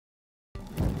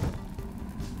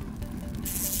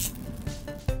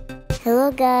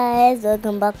Hello guys,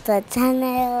 welcome back to our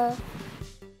channel.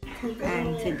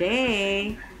 And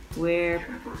today we're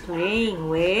playing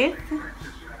with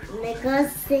Lego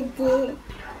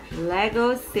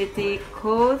City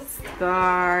Coast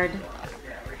Guard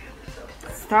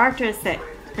starter set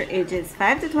for ages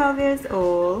 5 to 12 years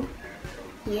old.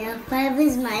 Yeah, 5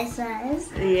 is my size.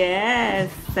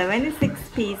 Yes, 76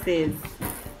 pieces.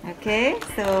 Okay,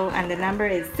 so and the number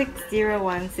is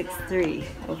 60163.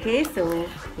 Okay, so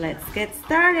let's get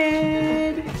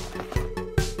started.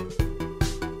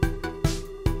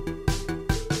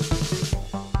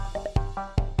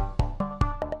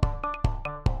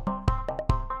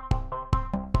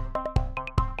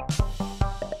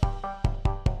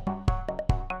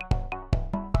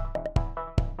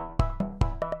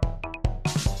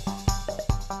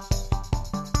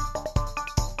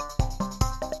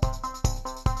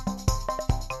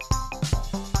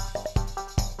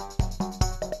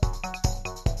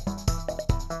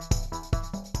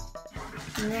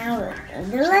 Now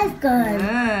the lifeguard.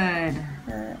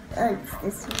 Good. It's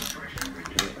this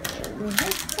one.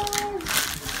 This side.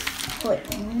 Put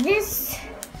this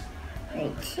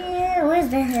right here. Where's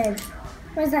the head?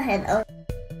 Where's the head? Oh.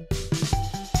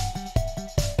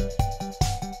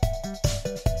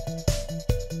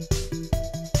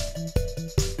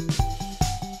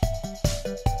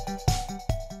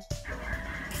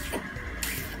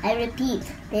 I repeat,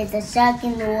 there's a shark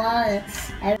in the water,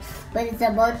 but it's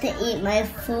about to eat my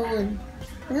food.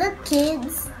 Look,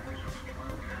 kids.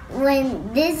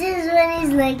 This is when he's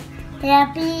like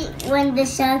happy when the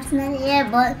shark's not here,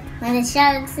 but when the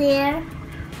shark's here,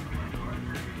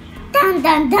 dun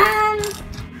dun dun.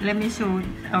 Let me show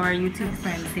our YouTube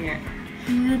friends here.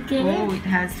 Okay. Oh, it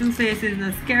has two faces,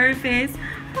 a scary face.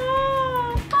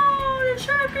 Oh, the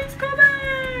shark is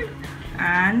coming!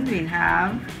 And we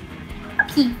have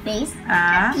Happy face.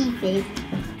 Happy face.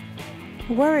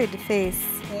 worried face.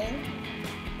 Okay.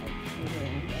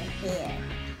 Here.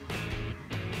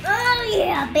 Oh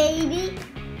yeah, baby.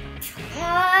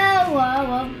 Oh,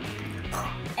 wow.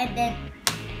 And then.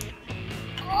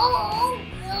 Oh.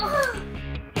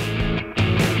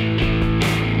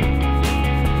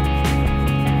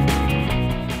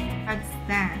 What's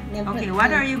that? Number Okay, what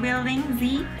two. are you building,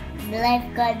 Z? The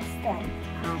lifeguard's done.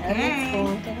 Okay. Let's go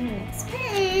on to the next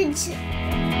page.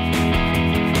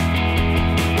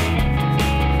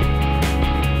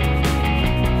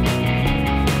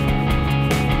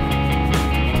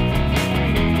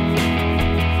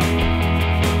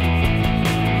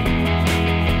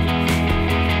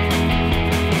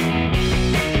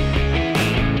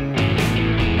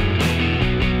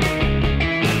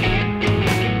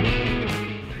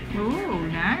 Oh,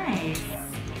 nice.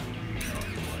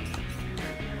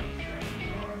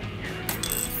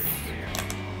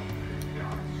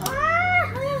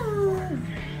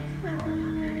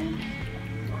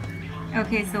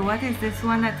 Okay, so what is this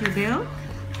one that you built?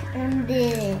 And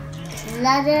the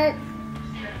ladder.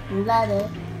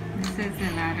 This is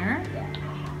the ladder.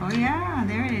 Oh yeah,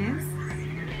 there it is.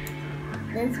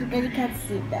 That's because you can't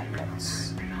see that much.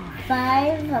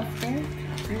 5 of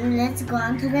them. Let's go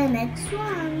on to the next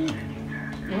one.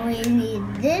 We need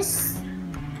this.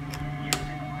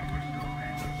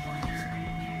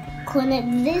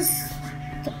 Connect this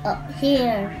to up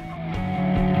here.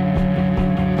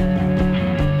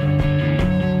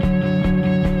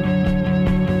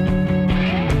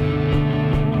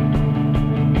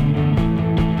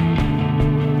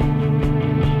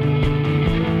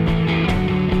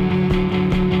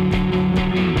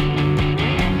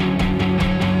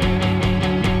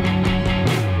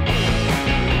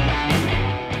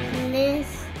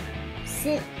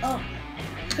 Sit up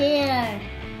here.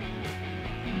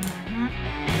 Mhm.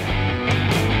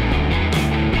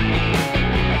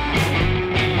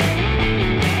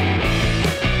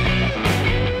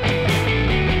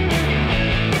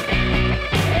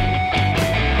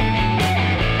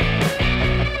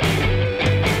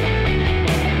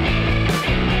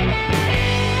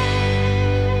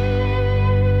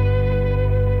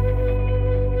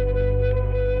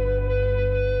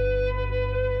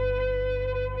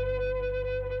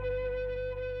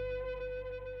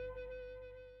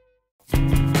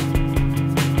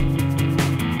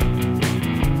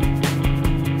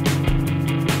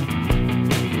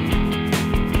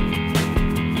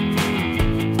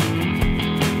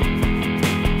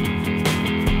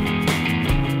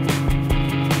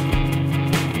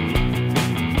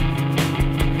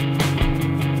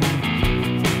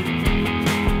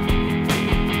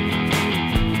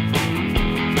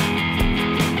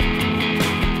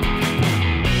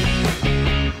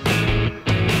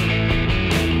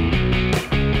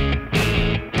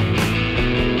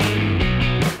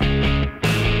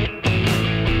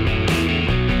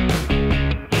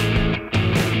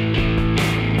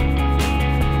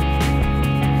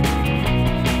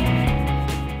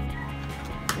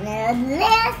 Now the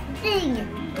last thing.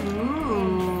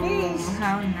 Ooh, Fish.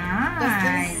 how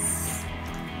nice.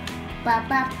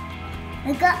 Papa,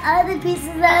 I got other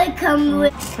pieces that come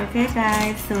with. Okay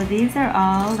guys, so these are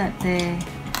all the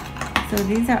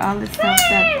stuff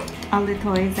that all the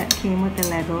toys that came with the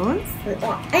Legos.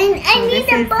 I So need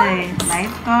this a is box. the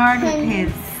lifeguard with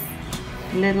his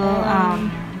little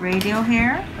radio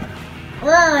here. Oh,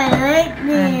 I like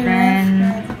this. And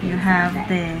then you have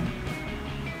the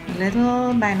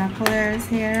little binoculars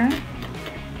here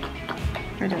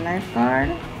for the lifeguard.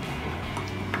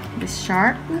 The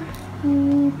shark.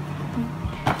 Ooh,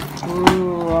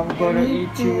 I'm gonna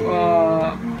eat you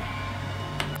up.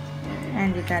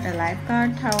 And you got a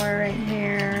lifeguard tower right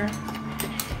here.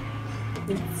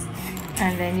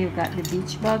 And then you got the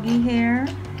beach buggy here.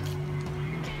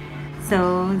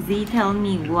 So Z, tell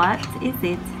me, what is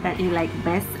it that you like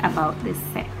best about this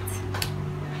set?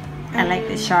 I like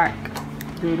the shark.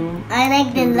 I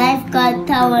like the lifeguard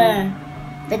tower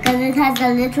because it has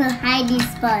a little hiding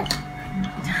spot.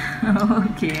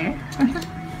 Okay.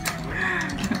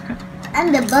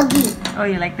 And the buggy. Oh,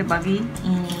 you like the buggy?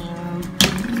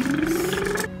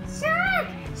 Shark!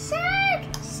 Shark!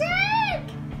 Shark!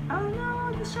 Oh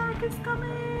no, the shark is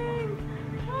coming!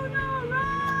 Oh no,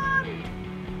 run!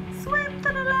 Swim to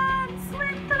the land!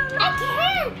 Swim to the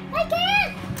land! I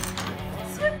can't!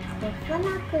 Swim! The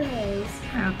binoculars.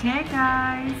 Okay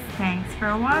guys, thanks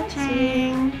for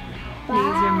watching.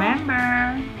 Please Bye.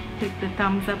 remember, click the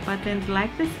thumbs up button to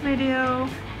like this video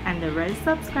and the red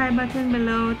subscribe button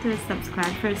below to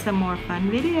subscribe for some more fun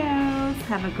videos.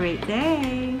 Have a great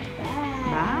day. Bye.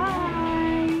 Bye.